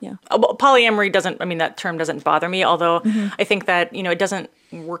relationship. Yeah. Polyamory that term doesn't bother me, although I think that, it doesn't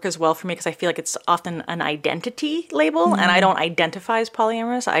work as well for me because I feel like it's often an identity label and I don't identify as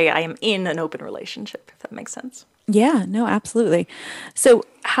polyamorous. I am in an open relationship, if that makes sense. Yeah, no, absolutely. So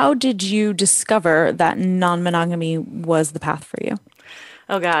how did you discover that non-monogamy was the path for you?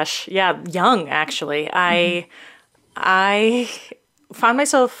 Oh gosh. Yeah. Young, actually. I found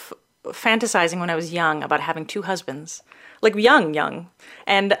myself fantasizing when I was young about having two husbands, like young.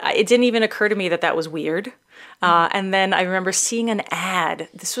 And it didn't even occur to me that was weird. And then I remember seeing an ad.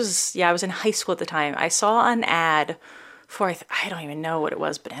 I was in high school at the time. I saw an ad for, I don't even know what it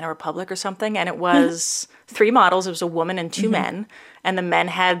was, Banana Republic or something. And it was three models. It was a woman and two men. And the men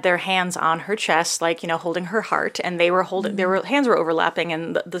had their hands on her chest, like, holding her heart. And they were their hands were overlapping.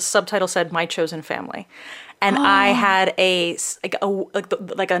 And the subtitle said, "My Chosen Family." And I had a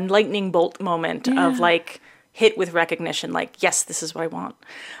lightning bolt moment of hit with recognition, like, yes, this is what I want.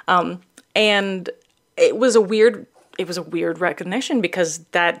 And it was a weird recognition because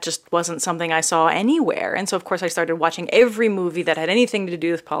that just wasn't something I saw anywhere. And so, of course, I started watching every movie that had anything to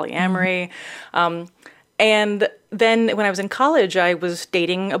do with polyamory. And then when I was in college, I was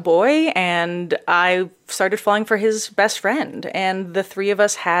dating a boy and I started falling for his best friend. And the three of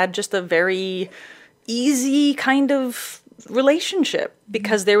us had just a very easy kind of relationship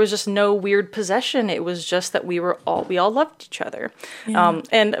because there was just no weird possession. It was just that we all loved each other. Yeah.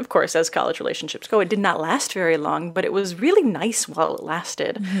 And of course, as college relationships go, it did not last very long, but it was really nice while it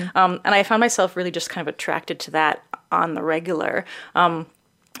lasted. And I found myself really just kind of attracted to that on the regular. And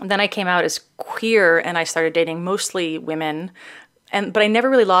then I came out as queer and I started dating mostly women. But I never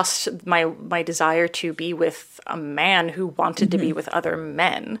really lost my desire to be with a man who wanted to be with other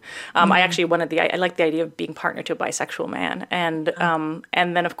men. I actually I liked the idea of being partner to a bisexual man, and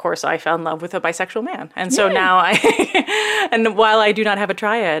then of course I fell in love with a bisexual man, and so now and while I do not have a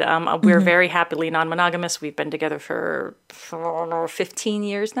triad, we're very happily non-monogamous. We've been together for 15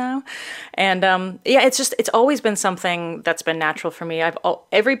 years now, and it's always been something that's been natural for me.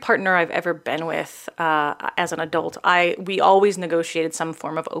 Every partner I've ever been with as an adult, we always negotiated some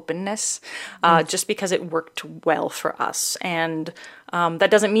form of openness, just because it worked well for us. And that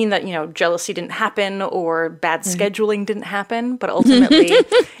doesn't mean that, jealousy didn't happen or bad scheduling didn't happen, but ultimately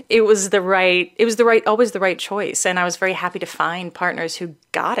it was always the right choice. And I was very happy to find partners who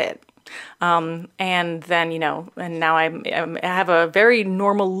got it. And then, and now I have a very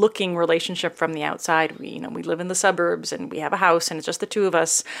normal looking relationship from the outside. We live in the suburbs and we have a house and it's just the two of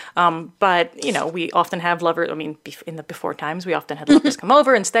us. But, we often have lovers. I mean, in the before times, we often had lovers come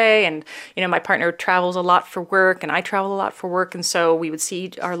over and stay. And, my partner travels a lot for work and I travel a lot for work. And so we would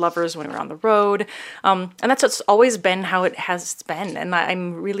see our lovers when we were on the road. And that's always been how it has been. And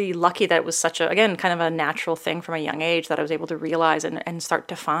I'm really lucky that it was such again, kind of a natural thing from a young age that I was able to realize and start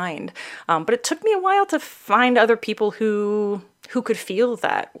to find. But it took me a while to find other people who could feel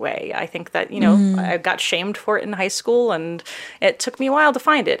that way. I think that, I got shamed for it in high school and it took me a while to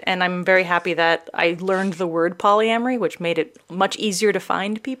find it. And I'm very happy that I learned the word polyamory, which made it much easier to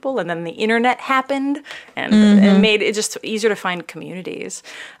find people. And then the internet happened and it made it just easier to find communities.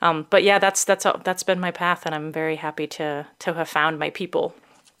 But yeah, that's been my path and I'm very happy to have found my people.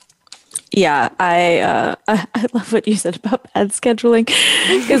 Yeah, I love what you said about bad scheduling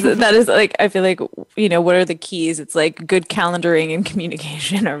because that is like, I feel like, what are the keys? It's like good calendaring and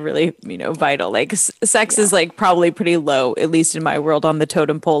communication are really, vital. Like sex is like probably pretty low, at least in my world, on the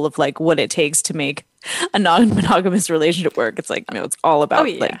totem pole of like what it takes to make a non-monogamous relationship work. It's like, it's all about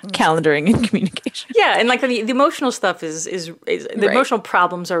like calendaring and communication. Yeah, and like the emotional stuff is the emotional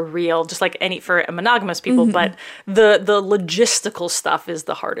problems are real, just like for monogamous people. But the logistical stuff is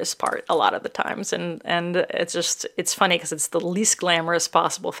the hardest part a lot of the times, and it's funny because it's the least glamorous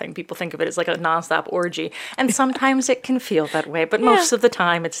possible thing. People think of it as like a nonstop orgy, and sometimes it can feel that way. But most of the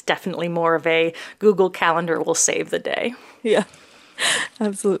time, it's definitely more of a Google Calendar will save the day. Yeah.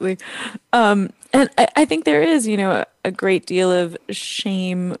 Absolutely. And I think there is, a great deal of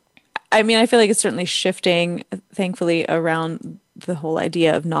shame. I mean, I feel like it's certainly shifting, thankfully, around the whole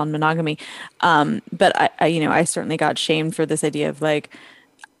idea of non-monogamy. But I certainly got shamed for this idea of like,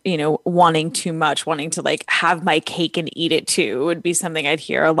 wanting too much, wanting to like have my cake and eat it too would be something I'd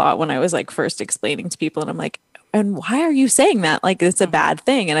hear a lot when I was like first explaining to people. And I'm like, and why are you saying that? Like, it's a bad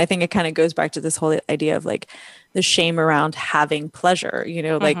thing. And I think it kind of goes back to this whole idea of like the shame around having pleasure,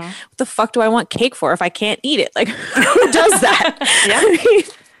 like what the fuck do I want cake for if I can't eat it? Like who does that? Yeah.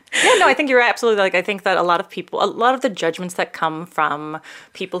 Yeah, no, I think you're absolutely like, I think that a lot of the judgments that come from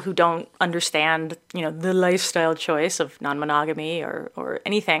people who don't understand, the lifestyle choice of non-monogamy or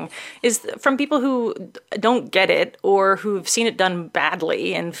anything is from people who don't get it or who've seen it done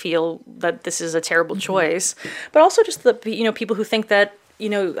badly and feel that this is a terrible choice. But also just the, people who think that,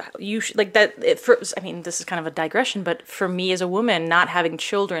 you should like that. I mean, this is kind of a digression, but for me as a woman, not having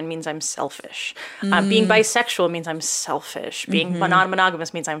children means I'm selfish. Being bisexual means I'm selfish. Being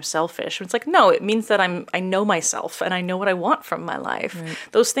non-monogamous means I'm selfish. It's like, no, it means that I know myself and I know what I want from my life. Right.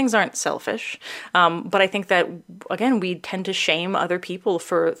 Those things aren't selfish. But I think that, again, we tend to shame other people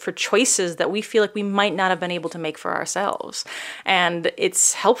for choices that we feel like we might not have been able to make for ourselves. And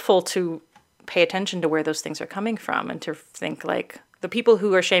it's helpful to pay attention to where those things are coming from and to think like, the people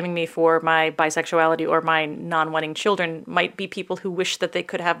who are shaming me for my bisexuality or my non-wanting children might be people who wish that they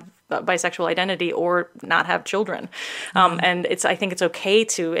could have a bisexual identity or not have children. And I think it's okay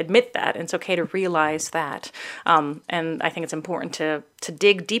to admit that. And it's okay to realize that. And I think it's important to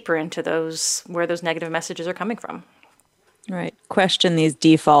dig deeper into where those negative messages are coming from. Right. Question these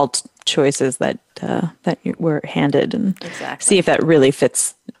default choices that you were handed and see if that really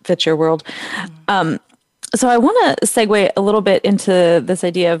fits your world. So I want to segue a little bit into this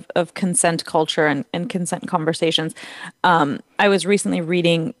idea of consent culture and consent conversations. I was recently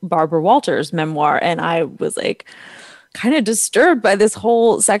reading Barbara Walters' memoir, and I was like kind of disturbed by this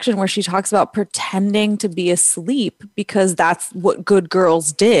whole section where she talks about pretending to be asleep because that's what good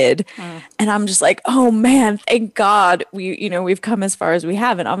girls did. And I'm just like, oh man, thank God we've come as far as we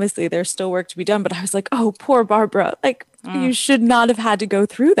have. And obviously there's still work to be done, but I was like, oh, poor Barbara, like you should not have had to go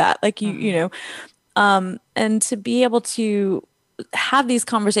through that. Like and to be able to have these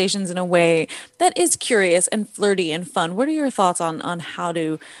conversations in a way that is curious and flirty and fun. What are your thoughts on how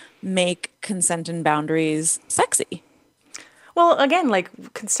to make consent and boundaries sexy? Well, again,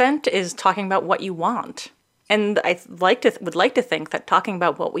 like consent is talking about what you want. And I would like to think that talking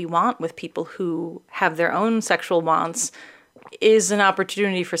about what we want with people who have their own sexual wants is an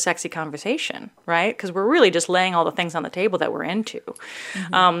opportunity for sexy conversation, right? Because we're really just laying all the things on the table that we're into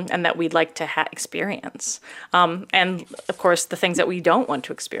and that we'd like to experience. And, of course, the things that we don't want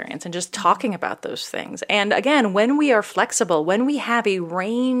to experience and just talking about those things. And, again, when we are flexible, when we have a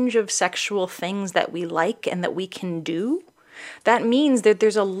range of sexual things that we like and that we can do, that means that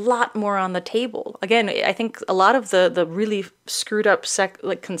there's a lot more on the table. Again, I think a lot of the really screwed up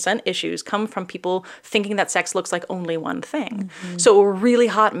consent issues come from people thinking that sex looks like only one thing. So a really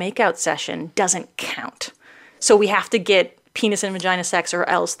hot makeout session doesn't count. So we have to get penis and vagina sex, or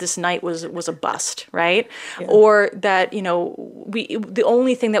else this night was a bust, right? Yeah. Or that, the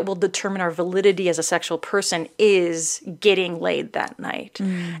only thing that will determine our validity as a sexual person is getting laid that night.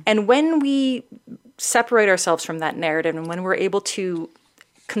 And when we separate ourselves from that narrative, and when we're able to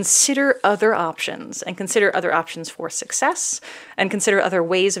consider other options, and consider other options for success, and consider other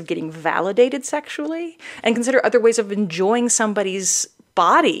ways of getting validated sexually, and consider other ways of enjoying somebody's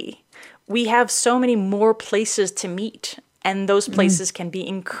body, we have so many more places to meet. And those places can be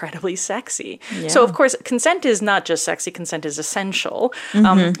incredibly sexy. Yeah. So, of course, consent is not just sexy. Consent is essential.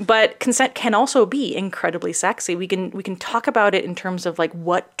 But consent can also be incredibly sexy. We can talk about it in terms of like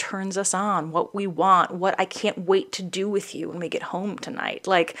what turns us on, what we want, what I can't wait to do with you when we get home tonight.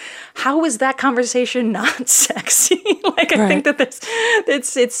 Like, how is that conversation not sexy? Like, I think that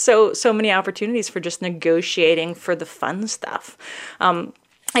it's so many opportunities for just negotiating for the fun stuff.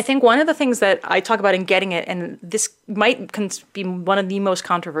 I think one of the things that I talk about in Getting It, and this might be one of the most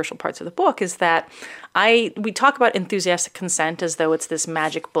controversial parts of the book, is that we talk about enthusiastic consent as though it's this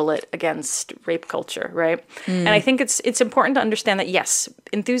magic bullet against rape culture, right? And I think it's important to understand that, yes,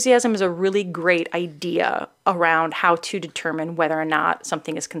 enthusiasm is a really great idea around how to determine whether or not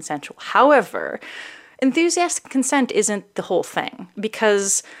something is consensual. However, enthusiastic consent isn't the whole thing,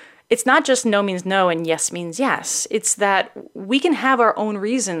 because it's not just no means no and yes means yes. It's that we can have our own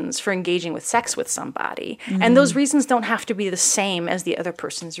reasons for engaging with sex with somebody. And those reasons don't have to be the same as the other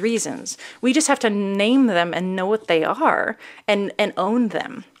person's reasons. We just have to name them and know what they are and own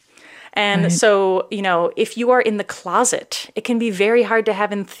them. And so, if you are in the closet, it can be very hard to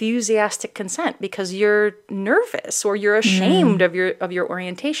have enthusiastic consent because you're nervous or you're ashamed of your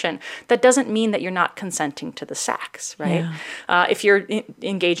orientation. That doesn't mean that you're not consenting to the sex, right? Yeah. If you're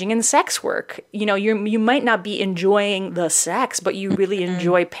engaging in sex work, you might not be enjoying the sex, but you really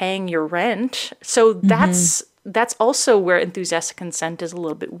enjoy paying your rent. So that's also where enthusiastic consent is a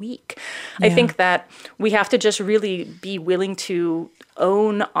little bit weak. Yeah. I think that we have to just really be willing to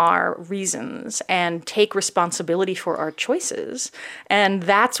own our reasons and take responsibility for our choices. And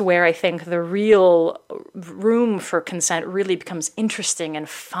that's where I think the real room for consent really becomes interesting and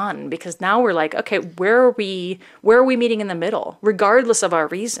fun, because now we're like, okay, where are we meeting in the middle, regardless of our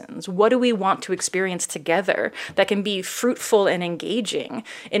reasons? What do we want to experience together that can be fruitful and engaging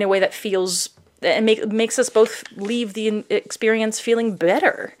in a way that feels and makes us both leave the experience feeling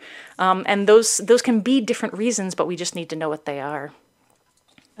better. And those can be different reasons, but we just need to know what they are.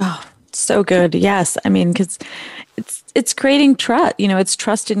 Oh, so good. Yes. I mean, because it's creating trust, it's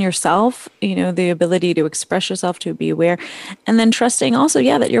trust in yourself, the ability to express yourself, to be aware, and then trusting also,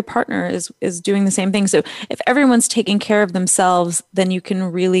 that your partner is doing the same thing. So if everyone's taking care of themselves, then you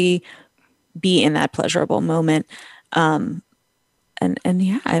can really be in that pleasurable moment. And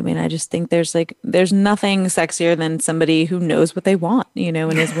yeah, I mean, I just think there's nothing sexier than somebody who knows what they want,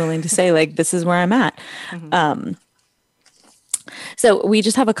 and is willing to say like, this is where I'm at. So we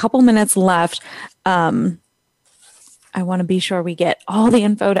just have a couple minutes left. I want to be sure we get all the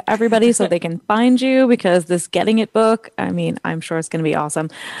info to everybody so they can find you, because this Getting It book, I mean, I'm sure it's going to be awesome.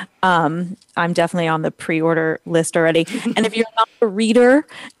 I'm definitely on the pre-order list already. And if you're not a reader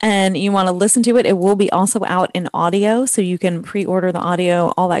and you want to listen to it, it will be also out in audio. So you can pre-order the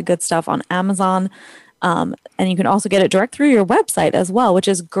audio, all that good stuff on Amazon. And you can also get it direct through your website as well, which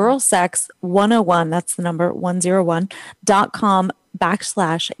is girlsex101. That's the number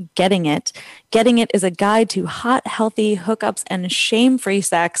 101.com/getting it. Getting It is a guide to hot, healthy hookups and shame-free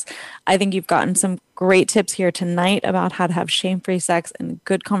sex. I think you've gotten some great tips here tonight about how to have shame-free sex and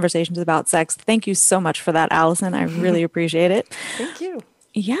good conversations about sex. Thank you so much for that, Allison. I really appreciate it. Thank you.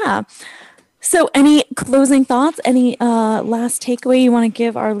 Yeah. So any closing thoughts? Any last takeaway you want to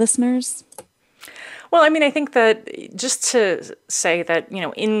give our listeners? Well, I mean, I think that just to say that,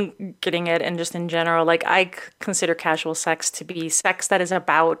 in Getting It and just in general, like I consider casual sex to be sex that is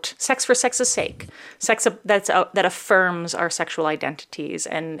about sex for sex's sake, sex that affirms our sexual identities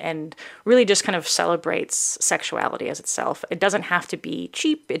and really just kind of celebrates sexuality as itself. It doesn't have to be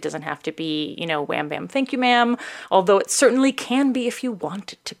cheap. It doesn't have to be, wham, bam, thank you, ma'am, although it certainly can be if you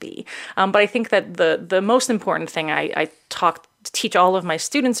want it to be. But I think that the most important thing I teach all of my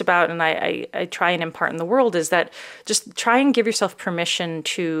students about, and I try and impart in the world, is that just try and give yourself permission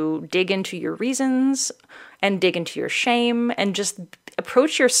to dig into your reasons and dig into your shame and just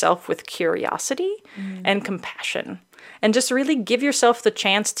approach yourself with curiosity and compassion. and just really give yourself the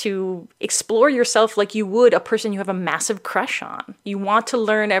chance to explore yourself like you would a person you have a massive crush on. You want to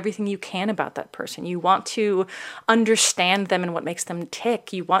learn everything you can about that person. You want to understand them and what makes them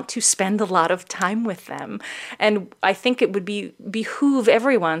tick. You want to spend a lot of time with them. And I think it would behoove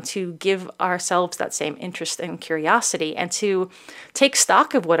everyone to give ourselves that same interest and curiosity, and to take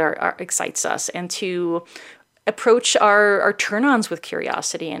stock of what excites us, and to approach our turn-ons with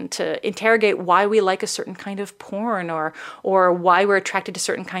curiosity, and to interrogate why we like a certain kind of porn, or why we're attracted to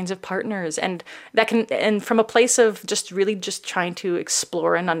certain kinds of partners. And from a place of just trying to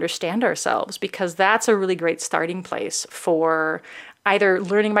explore and understand ourselves, because that's a really great starting place for either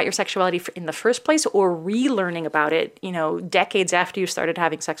learning about your sexuality in the first place, or relearning about it, decades after you started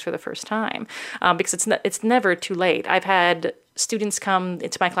having sex for the first time, because it's never too late. I've had students come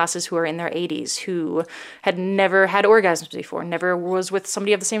into my classes who are in their 80s, who had never had orgasms before, never was with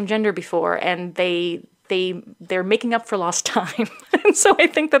somebody of the same gender before, and they're making up for lost time. And so I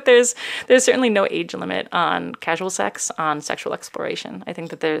think that there's certainly no age limit on casual sex, on sexual exploration. I think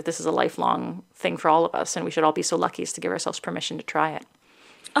that this is a lifelong thing for all of us, and we should all be so lucky as to give ourselves permission to try it.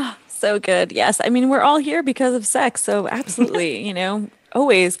 Oh, so good. Yes. I mean, we're all here because of sex. So absolutely,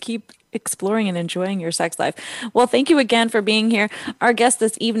 always keep exploring and enjoying your sex life. Well, thank you again for being here. Our guest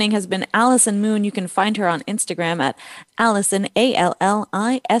this evening has been Allison Moon. You can find her on Instagram at Allison,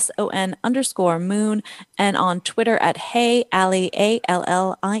 ALLISON_Moon, and on Twitter at Hey Allie,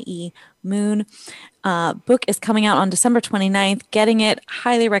 ALLIE Moon. Book is coming out on December 29th. Getting it,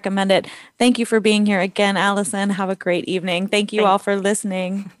 highly recommend it. Thank you for being here again, Allison. Have a great evening. Thank you all for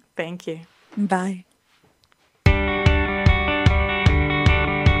listening. Thank you. Bye.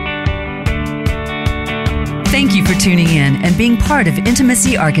 Thank you for tuning in and being part of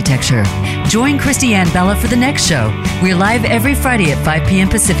Intimacy Architecture. Join Christiane Bella for the next show. We're live every Friday at 5 p.m.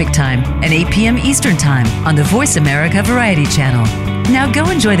 Pacific Time and 8 p.m. Eastern Time on the Voice America Variety Channel. Now go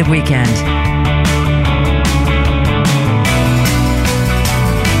enjoy the weekend.